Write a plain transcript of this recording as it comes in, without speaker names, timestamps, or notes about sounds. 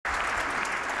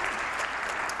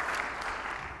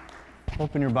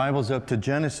Open your Bibles up to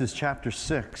Genesis chapter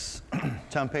 6.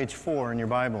 It's on page 4 in your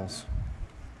Bibles.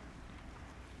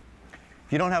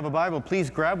 If you don't have a Bible, please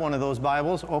grab one of those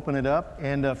Bibles, open it up,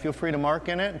 and feel free to mark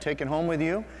in it and take it home with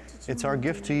you. It's our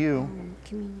gift to you.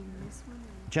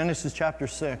 Genesis chapter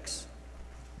 6.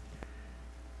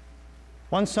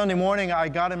 One Sunday morning, I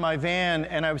got in my van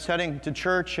and I was heading to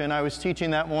church, and I was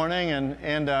teaching that morning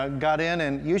and got in,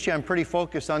 and usually I'm pretty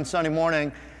focused on Sunday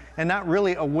morning and not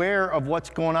really aware of what's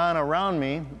going on around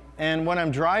me. And when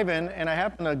I'm driving, and I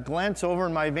happen to glance over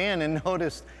in my van and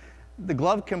notice the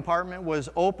glove compartment was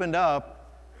opened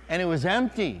up and it was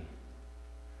empty.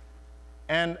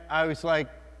 And I was like,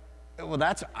 well,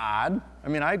 that's odd. I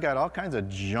mean, I've got all kinds of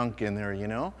junk in there, you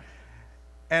know.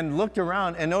 And looked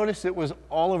around and noticed it was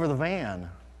all over the van.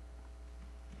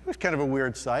 It was kind of a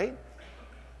weird sight.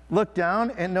 Looked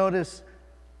down and noticed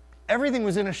everything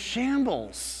was in a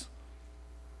shambles.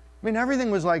 I mean, everything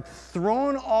was like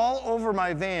thrown all over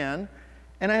my van,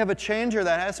 and I have a changer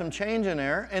that has some change in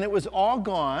there, and it was all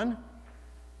gone.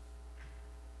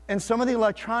 And some of the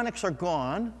electronics are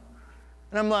gone.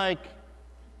 And I'm like,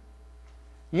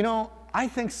 you know, I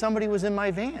think somebody was in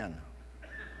my van.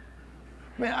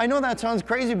 I mean, I know that sounds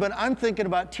crazy, but I'm thinking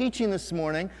about teaching this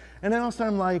morning, and then all of a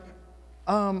sudden I'm like,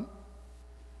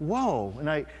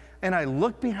 whoa. And I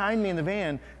look behind me in the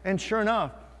van, and sure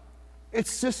enough,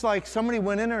 it's just like somebody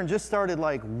went in there and just started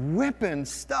like whipping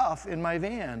stuff in my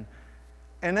van.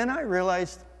 And then I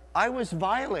realized I was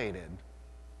violated.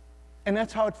 And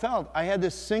that's how it felt. I had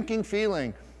this sinking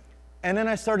feeling. And then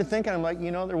I started thinking, I'm like,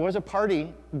 you know, there was a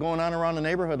party going on around the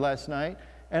neighborhood last night,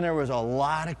 and there was a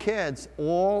lot of kids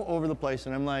all over the place.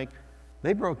 And I'm like,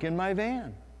 they broke in my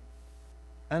van.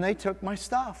 And they took my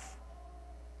stuff.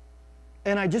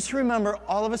 And I just remember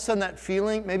all of a sudden that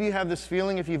feeling. Maybe you have this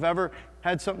feeling if you've ever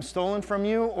had something stolen from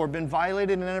you or been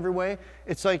violated in every way.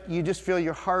 It's like you just feel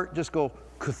your heart just go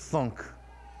ka-thunk,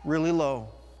 really low.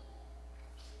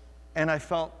 And I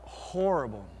felt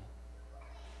horrible.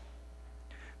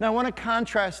 Now I want to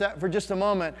contrast that for just a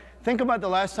moment. Think about the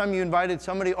last time you invited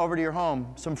somebody over to your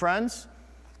home, some friends,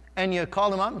 and you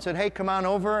called them up and said, hey, come on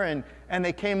over, and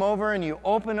they came over, and you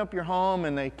opened up your home,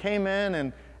 and they came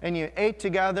in, and you ate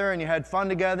together, and you had fun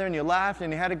together, and you laughed,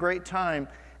 and you had a great time.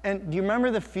 And do you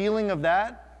remember the feeling of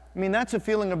that? I mean, that's a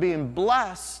feeling of being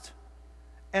blessed.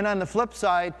 And on the flip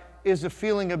side is the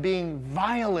feeling of being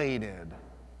violated.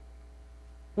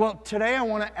 Well, today I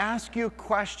want to ask you a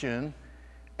question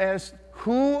as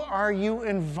who are you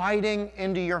inviting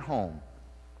into your home?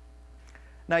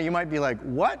 Now, you might be like,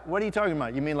 what? What are you talking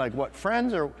about? You mean like what,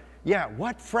 friends? Or yeah,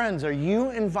 what friends are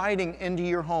you inviting into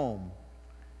your home?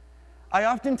 I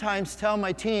oftentimes tell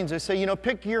my teens, I say, you know,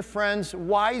 pick your friends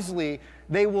wisely.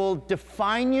 They will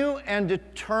define you and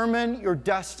determine your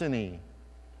destiny.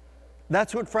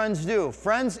 That's what friends do.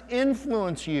 Friends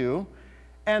influence you,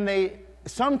 and they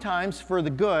sometimes for the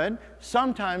good,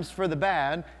 sometimes for the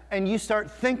bad, and you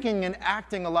start thinking and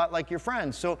acting a lot like your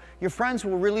friends. So your friends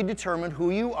will really determine who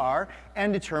you are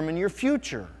and determine your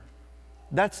future.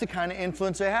 That's the kind of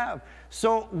influence they have.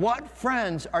 So what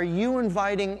friends are you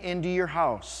inviting into your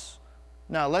house?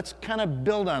 Now, let's kind of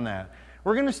build on that.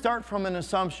 We're going to start from an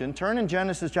assumption. Turn in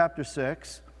Genesis chapter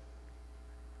 6.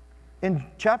 In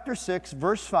chapter 6,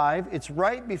 verse 5, it's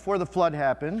right before the flood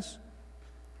happens.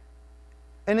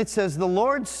 And it says, the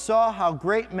Lord saw how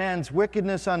great man's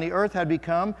wickedness on the earth had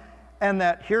become, and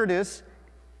that, here it is,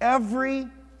 every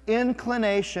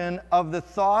inclination of the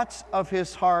thoughts of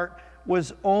his heart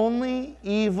was only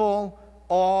evil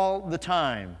all the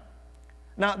time.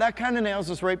 Now, that kind of nails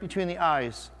us right between the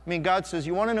eyes. I mean, God says,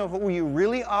 you want to know who you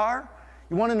really are?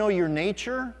 You want to know your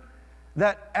nature?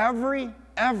 That every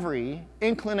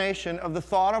inclination of the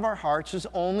thought of our hearts is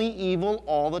only evil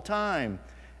all the time.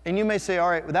 And you may say, all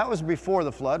right, well, that was before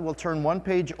the flood. We'll turn one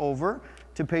page over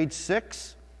to page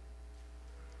 6.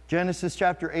 Genesis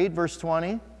chapter 8, verse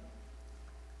 20.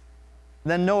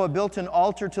 Then Noah built an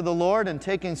altar to the Lord, and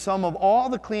taking some of all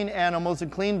the clean animals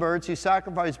and clean birds, he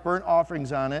sacrificed burnt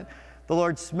offerings on it. The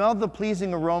Lord smelled the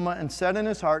pleasing aroma and said in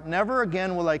his heart, never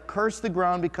again will I curse the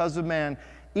ground because of man,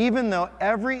 even though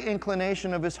every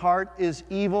inclination of his heart is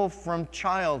evil from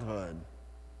childhood.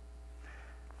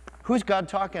 Who's God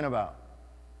talking about?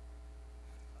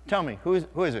 Tell me, who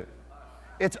is it?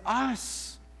 It's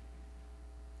us.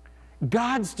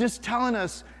 God's just telling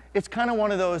us, it's kind of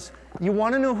one of those, you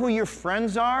want to know who your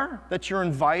friends are that you're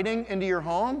inviting into your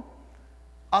home?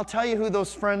 I'll tell you who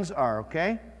those friends are,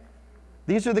 okay?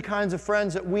 These are the kinds of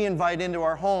friends that we invite into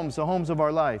our homes, the homes of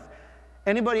our life.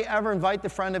 Anybody ever invite the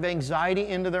friend of anxiety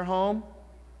into their home?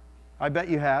 I bet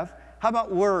you have. How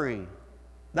about worry?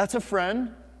 That's a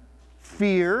friend.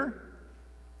 Fear.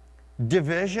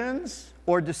 divisions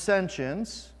or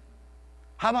dissensions.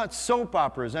 How about soap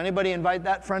operas? Anybody invite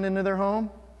that friend into their home?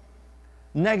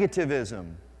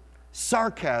 Negativism,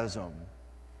 sarcasm,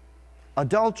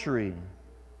 adultery,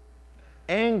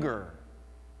 anger,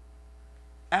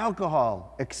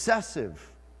 alcohol,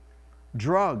 excessive,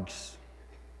 drugs,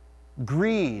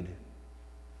 greed.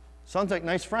 Sounds like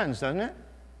nice friends, doesn't it?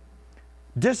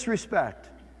 Disrespect.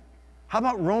 How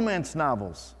about romance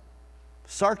novels?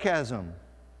 Sarcasm,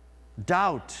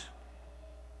 doubt,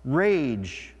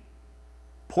 rage,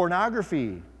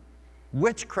 pornography,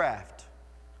 witchcraft,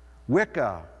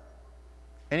 Wicca.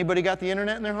 Anybody got the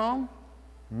internet in their home?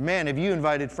 Man, have you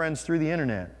invited friends through the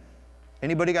internet?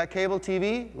 Anybody got cable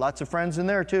TV? Lots of friends in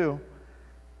there too.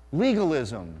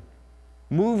 Legalism,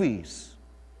 movies,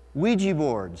 Ouija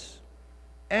boards,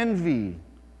 envy,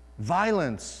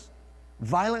 violence,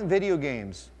 violent video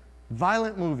games,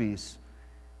 violent movies,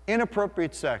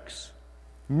 inappropriate sex,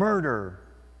 murder,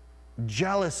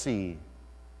 jealousy.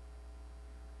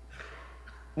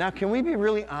 Now, can we be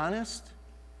really honest?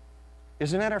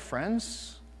 Isn't that our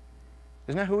friends?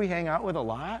 Isn't that who we hang out with a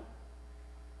lot?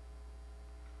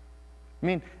 I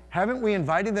mean, haven't we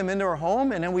invited them into our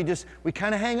home and then we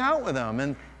kind of hang out with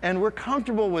them and we're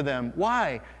comfortable with them?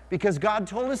 Why? Because God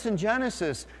told us in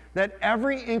Genesis that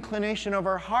every inclination of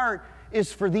our heart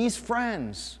is for these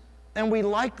friends. And we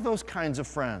like those kinds of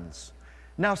friends.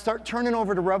 Now start turning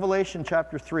over to Revelation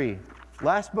chapter 3.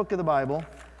 Last book of the Bible,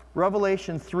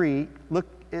 Revelation 3. Look,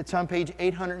 it's on page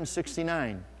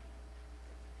 869.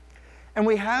 And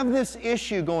we have this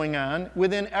issue going on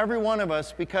within every one of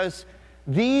us because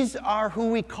these are who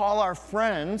we call our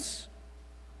friends,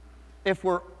 if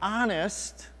we're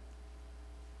honest,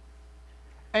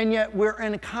 and yet we're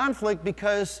in conflict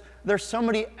because there's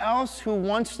somebody else who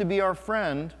wants to be our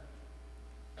friend,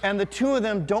 and the two of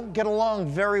them don't get along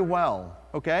very well,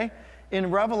 okay?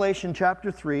 In Revelation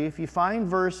chapter 3, if you find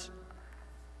verse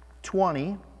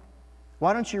 20,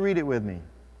 why don't you read it with me?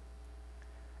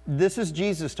 This is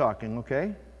Jesus talking,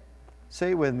 okay?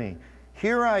 Say it with me.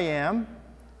 Here I am.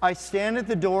 I stand at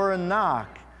the door and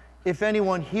knock. If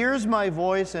anyone hears my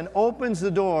voice and opens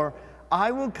the door,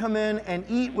 I will come in and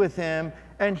eat with him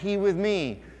and he with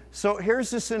me. So here's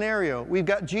the scenario. We've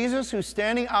got Jesus who's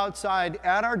standing outside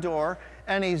at our door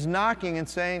and he's knocking and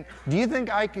saying, do you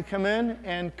think I could come in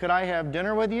and could I have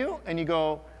dinner with you? And you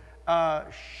go,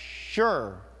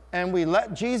 sure. And we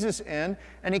let Jesus in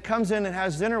and he comes in and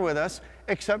has dinner with us,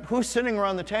 except who's sitting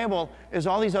around the table is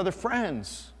all these other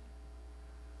friends.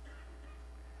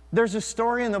 There's a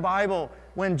story in the Bible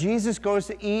when Jesus goes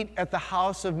to eat at the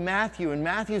house of Matthew, and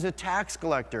Matthew's a tax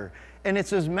collector. And it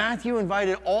says Matthew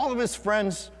invited all of his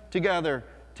friends together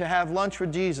to have lunch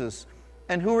with Jesus.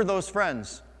 And who were those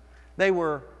friends? They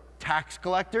were tax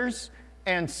collectors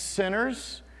and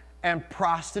sinners and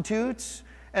prostitutes,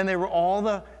 and they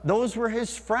were those were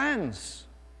his friends.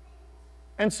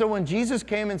 And so when Jesus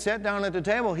came and sat down at the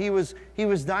table, he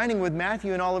was dining with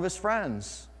Matthew and all of his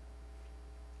friends.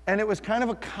 And it was kind of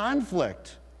a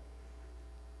conflict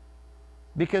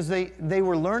because they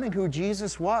were learning who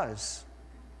Jesus was.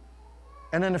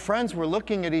 And then the friends were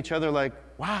looking at each other like,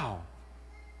 wow.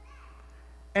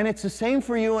 And it's the same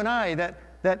for you and I,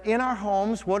 that in our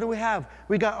homes, what do we have?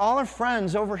 We got all our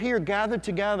friends over here gathered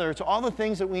together. It's all the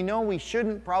things that we know we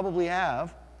shouldn't probably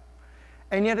have.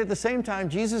 And yet at the same time,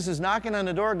 Jesus is knocking on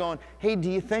the door going, hey, do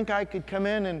you think I could come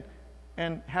in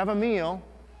and have a meal?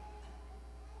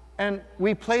 And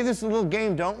we play this little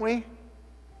game, don't we?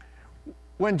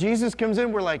 When Jesus comes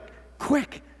in, we're like,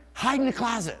 quick, hide in the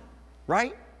closet,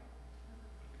 right?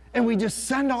 And we just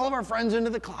send all of our friends into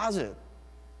the closet.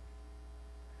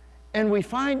 And we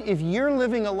find if you're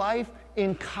living a life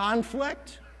in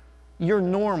conflict, you're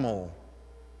normal.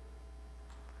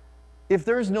 If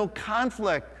there's no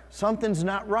conflict, something's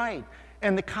not right.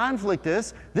 And the conflict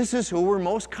is, this is who we're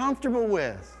most comfortable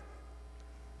with.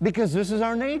 Because this is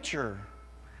our nature.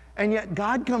 And yet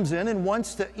God comes in and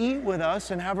wants to eat with us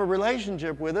and have a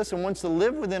relationship with us and wants to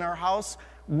live within our house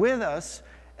with us.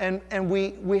 And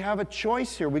we have a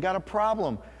choice here. We got a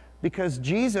problem because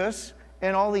Jesus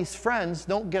and all these friends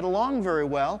don't get along very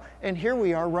well. And here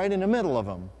we are right in the middle of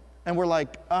them. And we're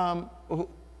like,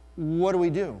 what do we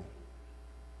do?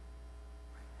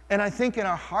 And I think in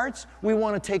our hearts, we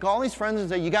want to take all these friends and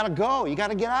say, you got to go. You got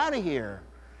to get out of here.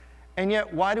 And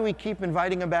yet, why do we keep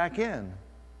inviting them back in?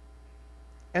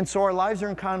 And so our lives are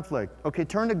in conflict. Okay,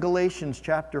 turn to Galatians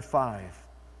chapter 5.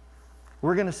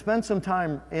 We're going to spend some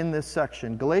time in this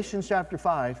section. Galatians chapter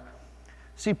 5.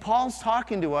 See, Paul's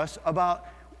talking to us about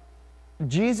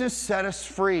Jesus set us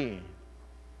free.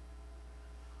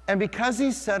 And because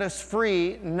he set us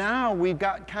free, now we've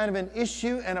got kind of an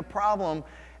issue and a problem.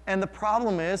 And the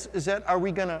problem is that are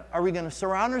we gonna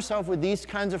surround ourselves with these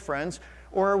kinds of friends,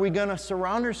 or are we gonna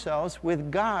surround ourselves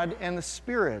with God and the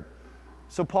Spirit?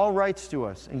 So Paul writes to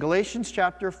us in Galatians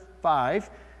chapter 5,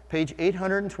 page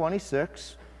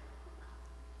 826.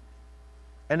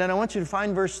 And then I want you to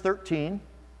find verse 13.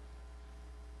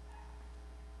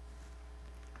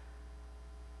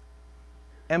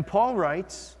 And Paul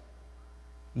writes,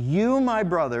 "You, my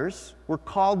brothers, were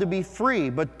called to be free,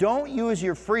 but don't use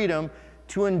your freedom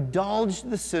to indulge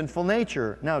the sinful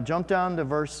nature." Now jump down to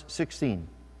verse 16.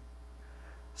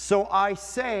 "So I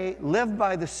say, live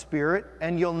by the Spirit,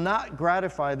 and you'll not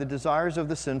gratify the desires of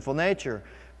the sinful nature.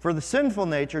 For the sinful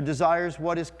nature desires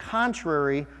what is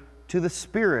contrary to the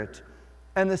Spirit,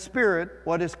 and the Spirit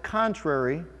what is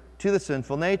contrary to the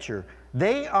sinful nature.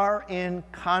 They are in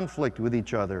conflict with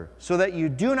each other, so that you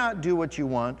do not do what you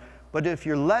want, but if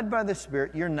you're led by the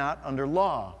Spirit, you're not under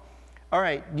law." All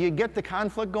right, do you get the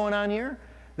conflict going on here?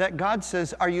 That God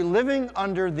says, are you living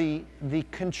under the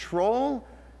control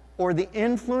or the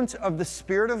influence of the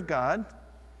Spirit of God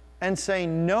and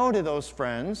saying no to those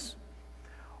friends?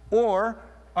 Or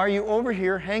are you over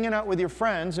here hanging out with your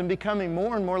friends and becoming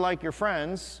more and more like your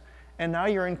friends, and now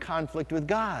you're in conflict with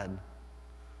God?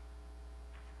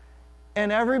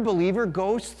 And every believer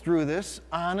goes through this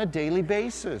on a daily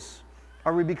basis.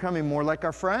 Are we becoming more like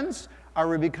our friends? Are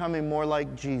we becoming more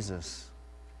like Jesus?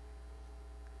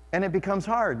 And it becomes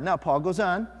hard. Now, Paul goes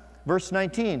on. Verse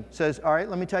 19 says, all right,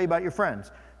 let me tell you about your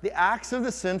friends. "The acts of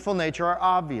the sinful nature are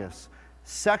obvious: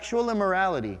 sexual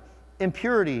immorality,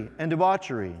 impurity and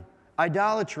debauchery,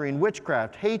 idolatry and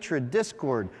witchcraft, hatred,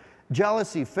 discord,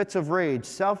 jealousy, fits of rage,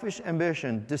 selfish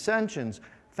ambition, dissensions,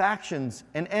 factions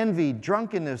and envy,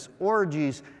 drunkenness,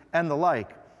 orgies, and the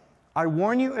like. I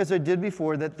warn you, as I did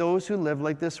before, that those who live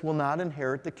like this will not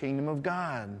inherit the kingdom of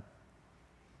God."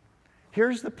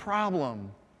 Here's the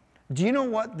problem. Do you know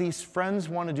what these friends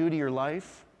want to do to your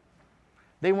life?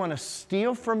 They want to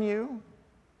steal from you.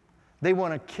 They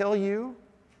want to kill you.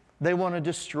 They want to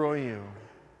destroy you.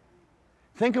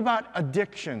 Think about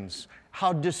addictions,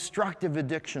 how destructive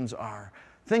addictions are.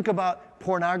 Think about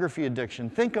pornography addiction.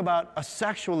 Think about a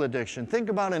sexual addiction. Think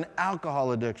about an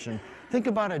alcohol addiction. Think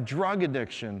about a drug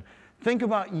addiction. Think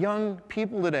about young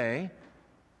people today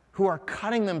who are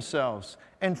cutting themselves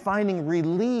and finding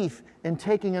relief in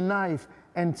taking a knife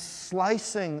and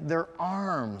slicing their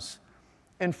arms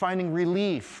and finding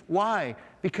relief. Why?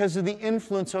 Because of the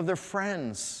influence of their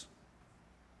friends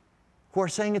who are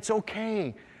saying it's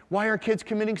okay. Why are kids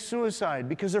committing suicide?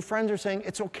 Because their friends are saying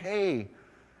it's okay.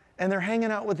 And they're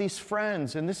hanging out with these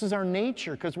friends, and this is our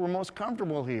nature because we're most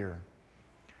comfortable here.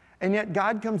 And yet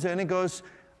God comes in and goes,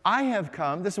 "I have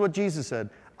come," this is what Jesus said,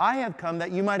 "I have come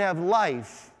that you might have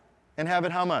life and have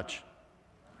it how much?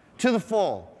 To the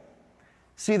full."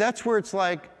 See, that's where it's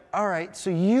like, all right, so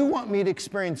you want me to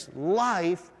experience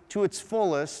life to its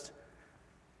fullest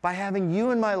by having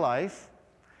you in my life,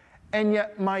 and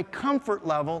yet my comfort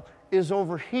level is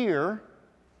over here,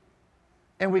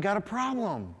 and we got a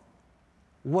problem.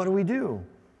 What do we do?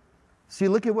 See,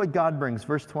 look at what God brings,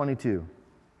 verse 22.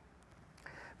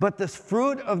 "But the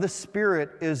fruit of the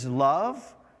Spirit is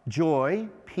love, joy,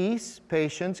 peace,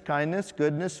 patience, kindness,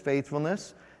 goodness,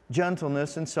 faithfulness,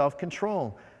 gentleness, and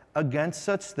self-control. Against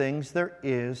such things there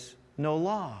is no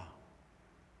law."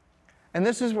 And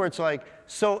this is where it's like,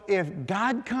 so if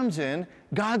God comes in,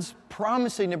 God's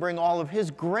promising to bring all of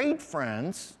His great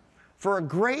friends for a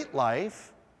great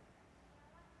life,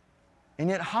 and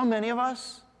yet how many of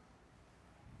us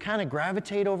kind of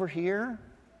gravitate over here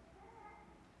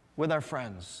with our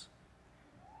friends?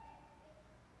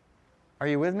 Are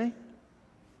you with me?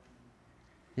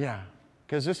 Yeah,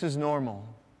 because this is normal.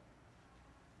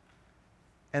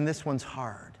 And this one's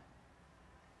hard.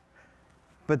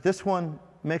 But this one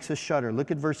makes us shudder.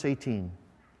 Look at verse 18.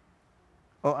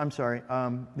 Oh, I'm sorry.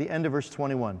 The end of verse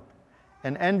 21.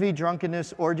 "And envy,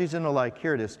 drunkenness, orgies, and the like."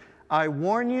 Here it is. "I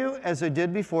warn you, as I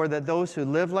did before, that those who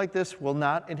live like this will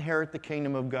not inherit the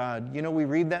kingdom of God." You know, we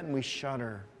read that and we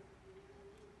shudder.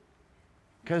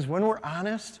 Because when we're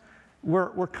honest,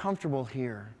 we're comfortable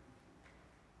here.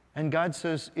 And God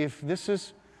says, if this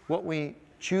is what we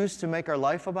choose to make our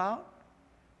life about,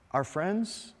 our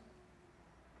friends,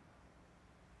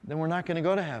 then we're not going to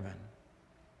go to heaven.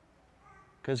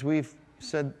 Because we've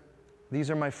said, these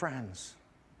are my friends.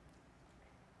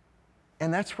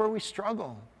 And that's where we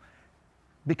struggle.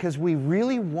 Because we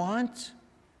really want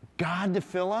God to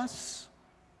fill us,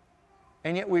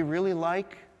 and yet we really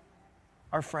like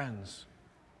our friends.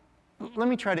 Let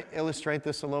me try to illustrate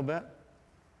this a little bit.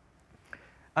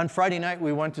 On Friday night,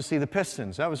 we went to see the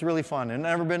Pistons. That was really fun. I'd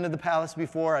never been to the Palace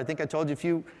before. I think I told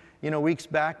you weeks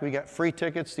back, we got free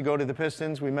tickets to go to the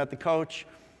Pistons. We met the coach.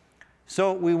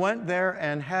 So we went there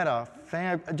and had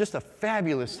just a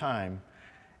fabulous time.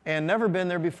 And never been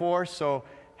there before, so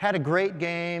had a great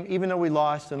game. Even though we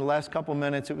lost in the last couple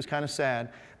minutes, it was kind of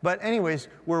sad. But anyways,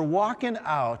 we're walking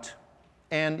out,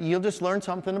 and you'll just learn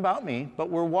something about me.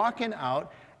 But we're walking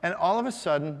out, and all of a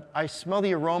sudden, I smell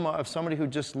the aroma of somebody who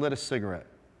just lit a cigarette.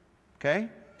 Okay?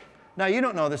 Now, you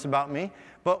don't know this about me,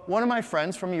 but one of my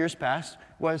friends from years past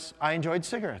was I enjoyed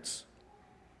cigarettes.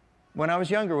 When I was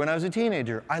younger, when I was a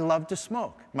teenager, I loved to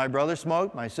smoke. My brother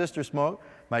smoked, my sister smoked,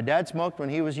 my dad smoked when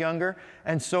he was younger,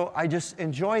 and so I just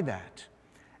enjoyed that.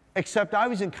 Except I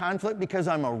was in conflict because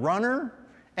I'm a runner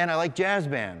and I like jazz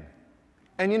band.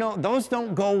 And those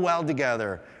don't go well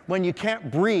together when you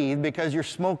can't breathe because you're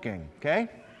smoking, okay?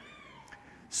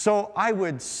 So I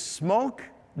would smoke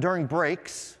during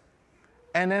breaks,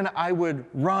 and then I would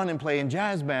run and play in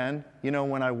jazz band,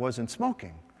 when I wasn't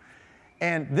smoking.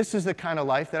 And this is the kind of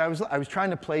life that I was trying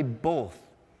to play both.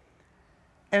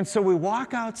 And so we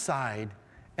walk outside,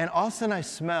 and all of a sudden I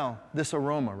smell this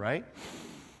aroma, right?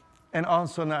 And all of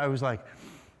a sudden I was like,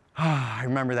 I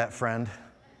remember that friend.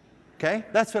 Okay?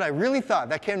 That's what I really thought.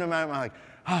 That came to my mind,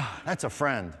 like, that's a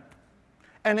friend.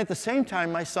 And at the same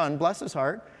time, my son, bless his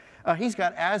heart, he's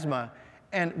got asthma.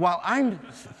 And while I'm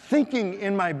thinking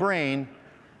in my brain,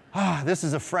 this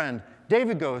is a friend,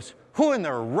 David goes, who in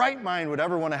their right mind would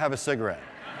ever want to have a cigarette?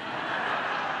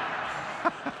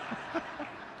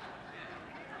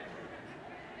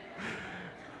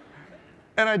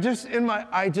 And I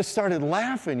just started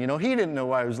laughing. He didn't know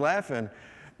why I was laughing,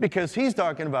 because he's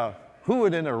talking about who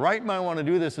would in their right mind want to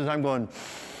do this, as I'm going,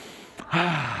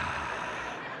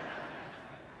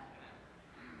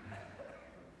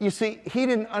 You see, he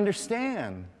didn't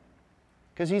understand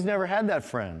because he's never had that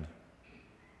friend.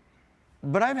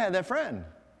 But I've had that friend.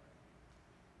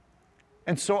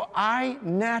 And so I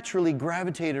naturally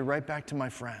gravitated right back to my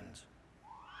friends.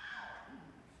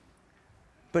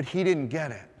 But he didn't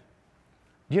get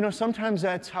it. Sometimes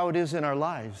that's how it is in our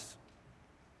lives.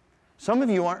 Some of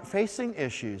you aren't facing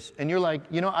issues, and you're like,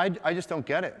 I just don't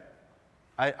get it.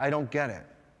 I don't get it.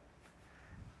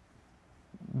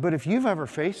 But if you've ever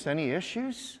faced any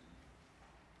issues,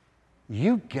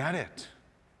 you get it.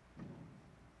 In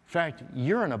fact,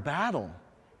 you're in a battle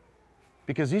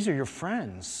because these are your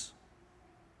friends.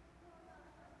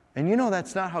 And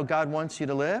that's not how God wants you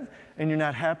to live, and you're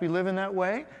not happy living that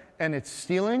way, and it's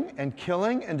stealing and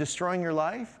killing and destroying your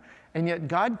life, and yet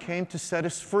God came to set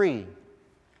us free.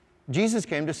 Jesus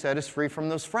came to set us free from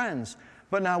those friends.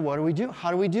 But now what do we do? How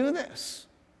do we do this?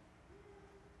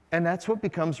 And that's what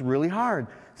becomes really hard.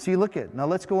 See, look at, now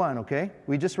let's go on, okay?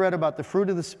 We just read about the fruit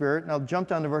of the Spirit. Now jump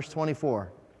down to verse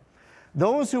 24.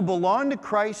 Those who belong to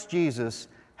Christ Jesus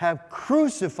have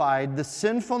crucified the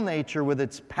sinful nature with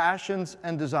its passions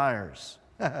and desires.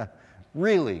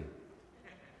 Really?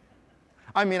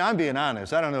 I mean, I'm being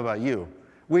honest. I don't know about you.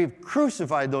 We've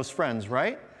crucified those friends,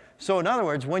 right? So in other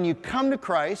words, when you come to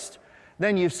Christ,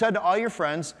 then you've said to all your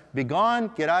friends, be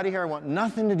gone, get out of here, I want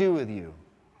nothing to do with you.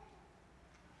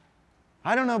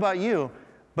 I don't know about you,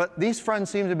 but these friends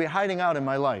seem to be hiding out in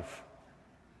my life.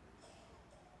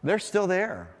 They're still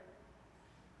there.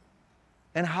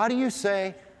 And how do you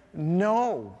say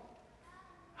no?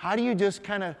 How do you just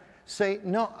kind of say,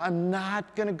 no, I'm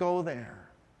not going to go there?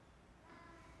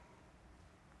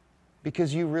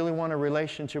 Because you really want a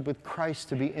relationship with Christ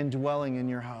to be indwelling in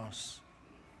your house.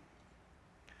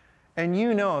 And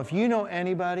if you know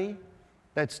anybody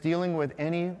that's dealing with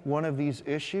any one of these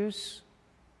issues,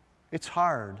 it's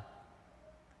hard.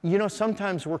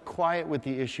 Sometimes we're quiet with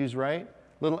the issues, right?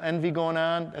 Little envy going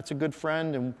on, that's a good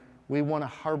friend, and we want to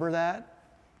harbor that.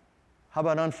 How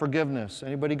about unforgiveness?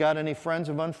 Anybody got any friends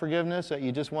of unforgiveness that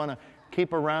you just want to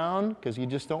keep around because you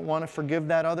just don't want to forgive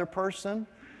that other person?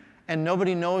 And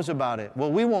nobody knows about it.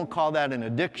 Well, we won't call that an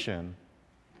addiction,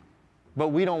 but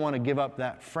we don't want to give up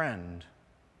that friend.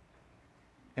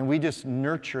 And we just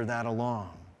nurture that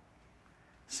along.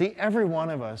 See, every one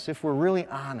of us, if we're really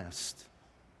honest,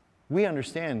 we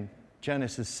understand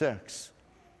Genesis 6.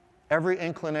 Every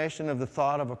inclination of the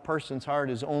thought of a person's heart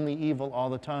is only evil all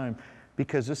the time,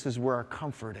 because this is where our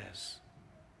comfort is.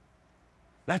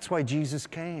 That's why Jesus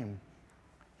came.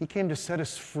 He came to set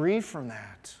us free from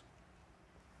that.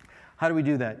 How do we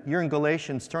do that? You're in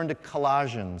Galatians. Turn to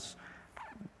Colossians,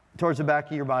 towards the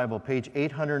back of your Bible, page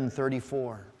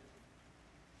 834.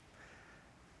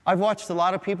 I've watched a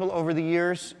lot of people over the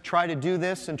years try to do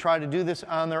this and try to do this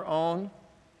on their own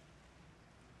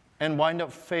and wind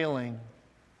up failing.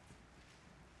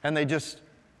 And they just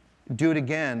do it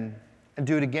again and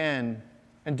do it again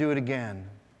and do it again.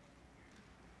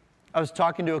 I was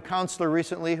talking to a counselor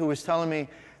recently who was telling me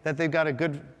that they've got a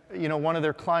good, one of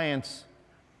their clients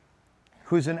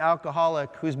who's an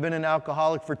alcoholic, who's been an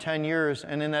alcoholic for 10 years,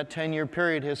 and in that 10-year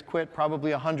period has quit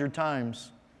probably 100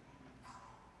 times.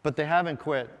 But they haven't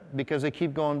quit because they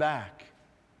keep going back.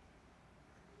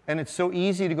 And it's so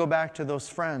easy to go back to those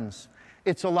friends.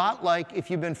 It's a lot like if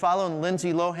you've been following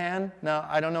Lindsay Lohan. Now,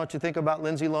 I don't know what you think about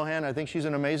Lindsay Lohan. I think she's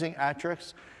an amazing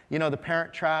actress. The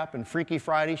Parent Trap and Freaky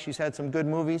Friday. She's had some good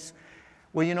movies.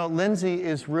 Well, Lindsay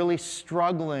is really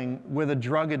struggling with a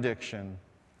drug addiction.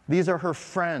 These are her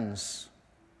friends.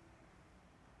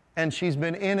 And she's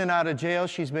been in and out of jail.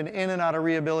 She's been in and out of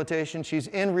rehabilitation. She's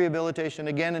in rehabilitation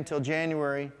again until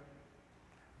January.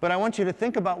 But I want you to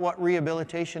think about what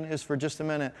rehabilitation is for just a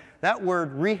minute. That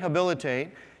word rehabilitate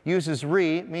uses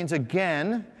means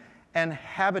again, and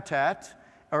habitat,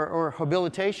 or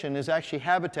habilitation is actually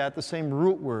habitat, the same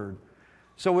root word.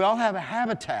 So we all have a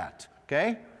habitat,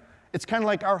 okay? It's kind of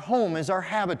like our home is our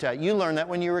habitat. You learned that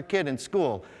when you were a kid in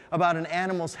school about an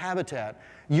animal's habitat.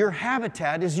 Your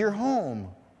habitat is your home.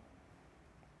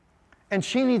 And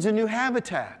she needs a new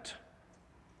habitat.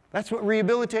 That's what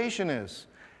rehabilitation is.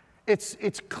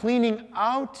 It's cleaning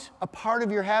out a part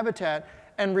of your habitat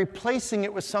and replacing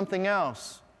it with something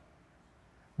else.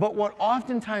 But what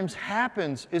oftentimes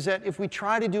happens is that if we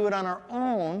try to do it on our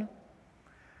own,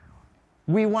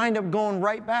 we wind up going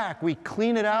right back. We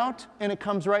clean it out and it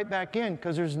comes right back in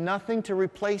because there's nothing to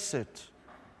replace it.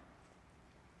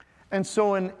 And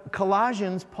so in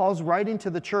Colossians, Paul's writing to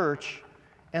the church,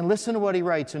 and listen to what he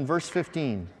writes in verse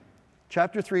 15.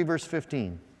 Chapter 3, verse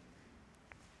 15.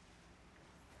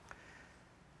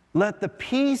 Let the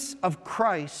peace of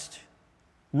Christ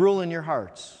rule in your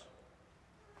hearts.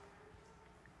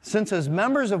 Since as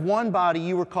members of one body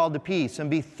you were called to peace, and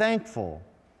be thankful.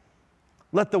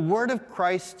 Let the word of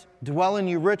Christ dwell in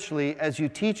you richly as you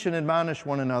teach and admonish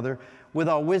one another with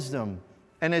all wisdom,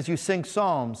 and as you sing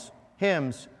psalms,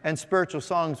 hymns, and spiritual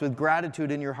songs with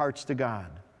gratitude in your hearts to God.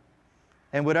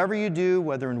 And whatever you do,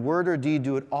 whether in word or deed,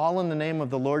 do it all in the name of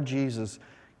the Lord Jesus,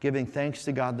 giving thanks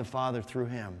to God the Father through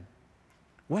him.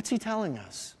 What's he telling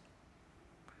us?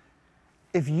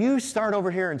 If you start over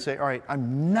here and say, all right,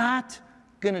 I'm not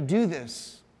going to do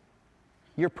this,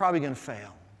 you're probably going to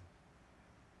fail.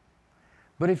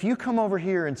 But if you come over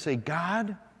here and say,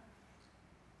 God,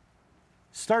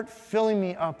 start filling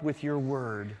me up with your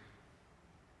word.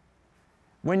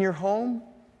 When you're home,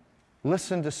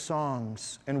 listen to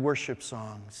songs and worship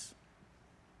songs.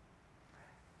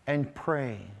 And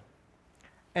pray.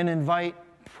 And invite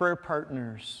prayer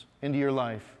partners into your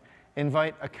life.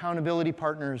 Invite accountability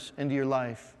partners into your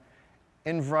life.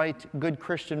 Invite good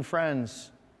Christian friends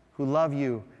who love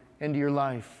you into your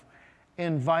life.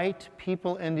 Invite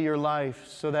people into your life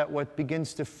so that what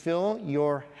begins to fill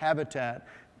your habitat,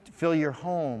 fill your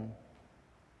home,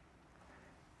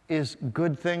 is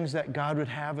good things that God would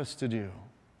have us to do.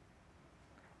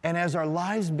 And as our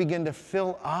lives begin to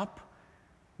fill up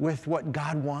with what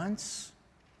God wants,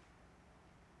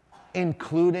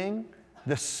 including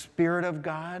the Spirit of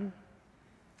God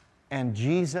and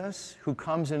Jesus who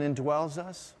comes and indwells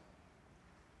us,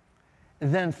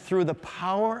 then through the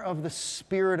power of the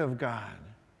Spirit of God,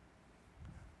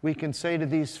 we can say to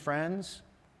these friends,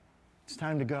 it's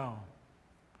time to go.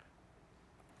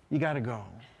 You got to go.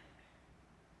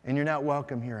 And you're not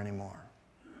welcome here anymore.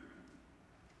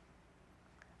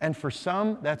 And for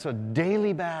some, that's a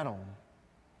daily battle.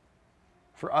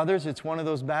 For others, it's one of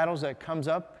those battles that comes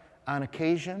up on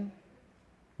occasion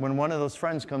when one of those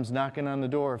friends comes knocking on the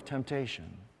door of temptation.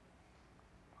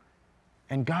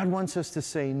 And God wants us to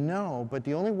say no, but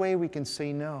the only way we can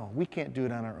say no, we can't do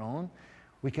it on our own.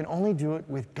 We can only do it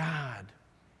with God.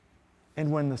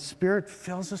 And when the Spirit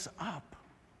fills us up,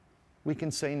 we can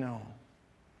say no.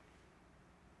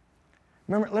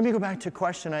 Remember, let me go back to a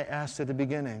question I asked at the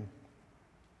beginning.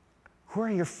 Who are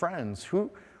your friends? Who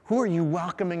are you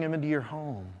welcoming into your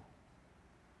home?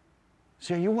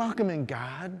 See, are you welcoming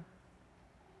God?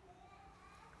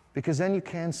 Because then you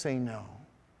can say no.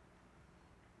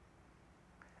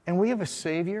 And we have a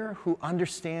Savior who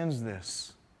understands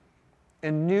this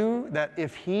and knew that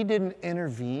if He didn't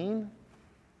intervene,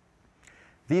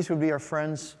 these would be our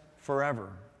friends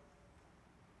forever.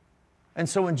 And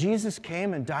so when Jesus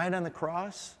came and died on the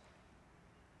cross,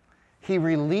 He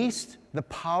released the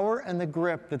power and the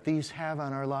grip that these have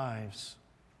on our lives.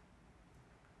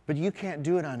 But you can't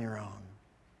do it on your own.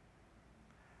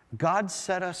 God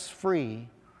set us free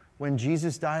when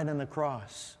Jesus died on the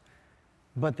cross.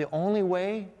 But the only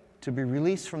way to be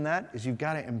released from that is you've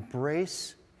got to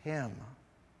embrace Him.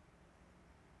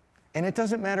 And it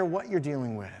doesn't matter what you're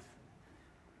dealing with.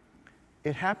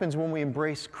 It happens when we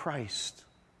embrace Christ.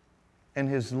 and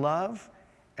His love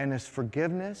and His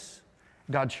forgiveness.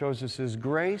 God shows us His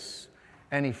grace,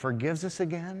 and He forgives us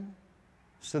again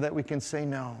so that we can say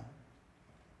no.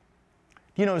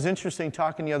 You know, it was interesting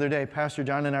talking the other day. Pastor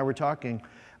John and I were talking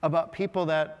about people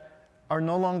that are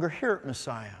no longer here at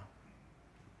Messiah.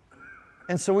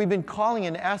 And so we've been calling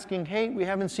and asking, hey, we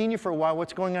haven't seen you for a while.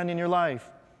 What's going on in your life?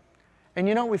 And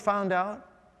you know what we found out?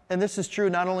 And this is true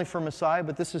not only for Messiah,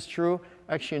 but this is true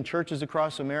actually in churches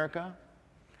across America.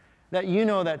 That you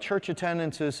know that church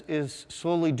attendance is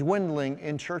slowly dwindling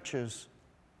in churches.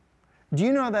 Do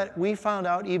you know that we found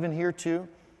out even here too,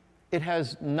 it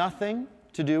has nothing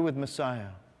to do with Messiah?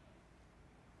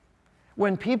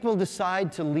 When people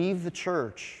decide to leave the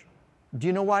church, do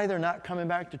you know why they're not coming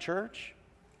back to church?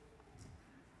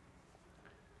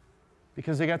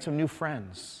 Because they got some new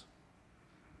friends.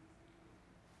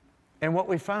 And what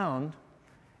we found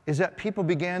is that people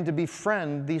began to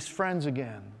befriend these friends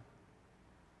again.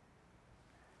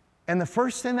 And the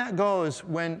first thing that goes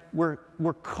when we're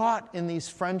caught in these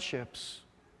friendships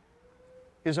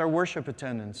is our worship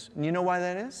attendance. And you know why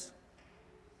that is?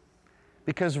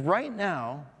 Because right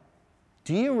now,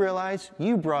 do you realize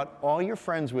you brought all your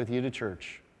friends with you to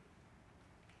church?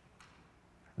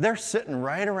 They're sitting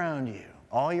right around you,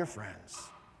 all your friends.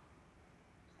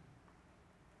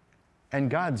 And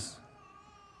God's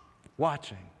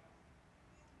watching.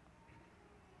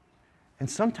 And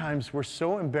sometimes we're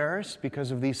so embarrassed because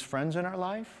of these friends in our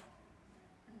life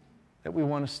that we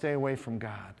want to stay away from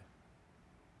God.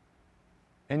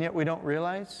 And yet we don't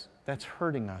realize that's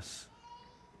hurting us.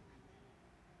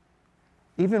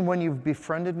 Even when you've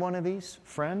befriended one of these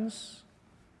friends,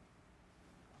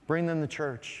 bring them to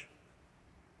church.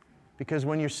 Because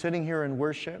when you're sitting here in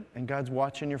worship and God's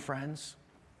watching your friends,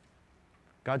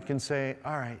 God can say,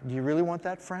 all right, do you really want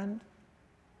that friend?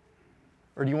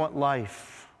 Or do you want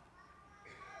life?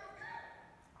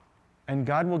 And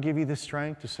God will give you the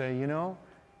strength to say, you know,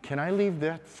 can I leave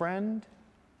that friend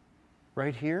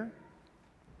right here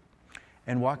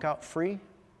and walk out free?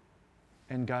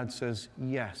 And God says,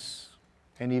 yes,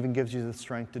 and even gives you the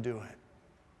strength to do it.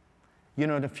 You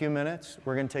know, in a few minutes,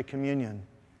 we're going to take communion.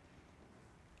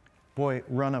 Boy,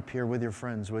 run up here with your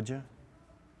friends, would you?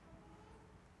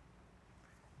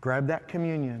 Grab that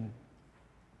communion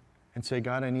and say,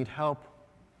 God, I need help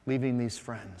leaving these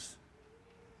friends.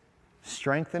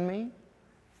 Strengthen me,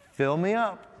 fill me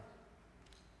up,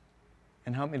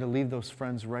 and help me to leave those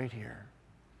friends right here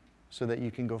so that you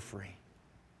can go free.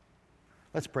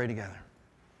 Let's pray together.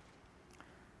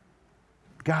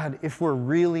 God, if we're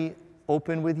really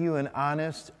open with you and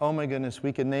honest, oh my goodness,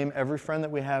 we could name every friend that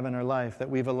we have in our life that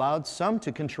we've allowed some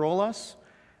to control us,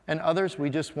 and others we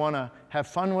just want to have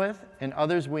fun with, and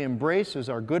others we embrace as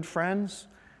our good friends.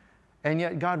 And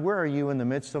yet, God, where are you in the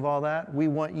midst of all that? We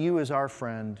want you as our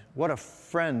friend. What a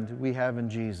friend we have in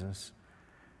Jesus.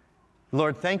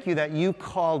 Lord, thank you that you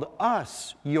called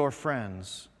us your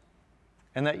friends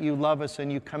and that you love us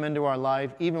and you come into our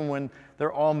life even when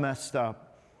they're all messed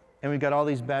up. And we've got all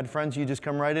these bad friends. You just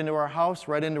come right into our house,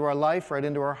 right into our life, right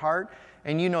into our heart.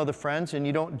 And you know the friends and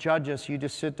you don't judge us. You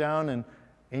just sit down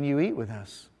and you eat with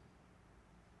us.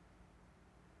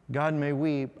 God, may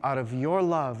we, out of your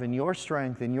love and your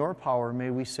strength and your power, may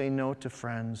we say no to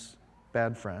friends,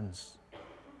 bad friends,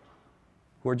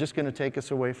 who are just going to take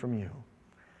us away from you.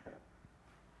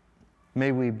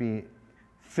 May we be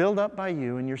filled up by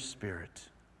you and your Spirit.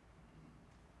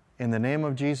 In the name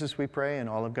of Jesus we pray, and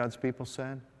all of God's people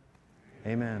said,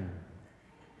 amen.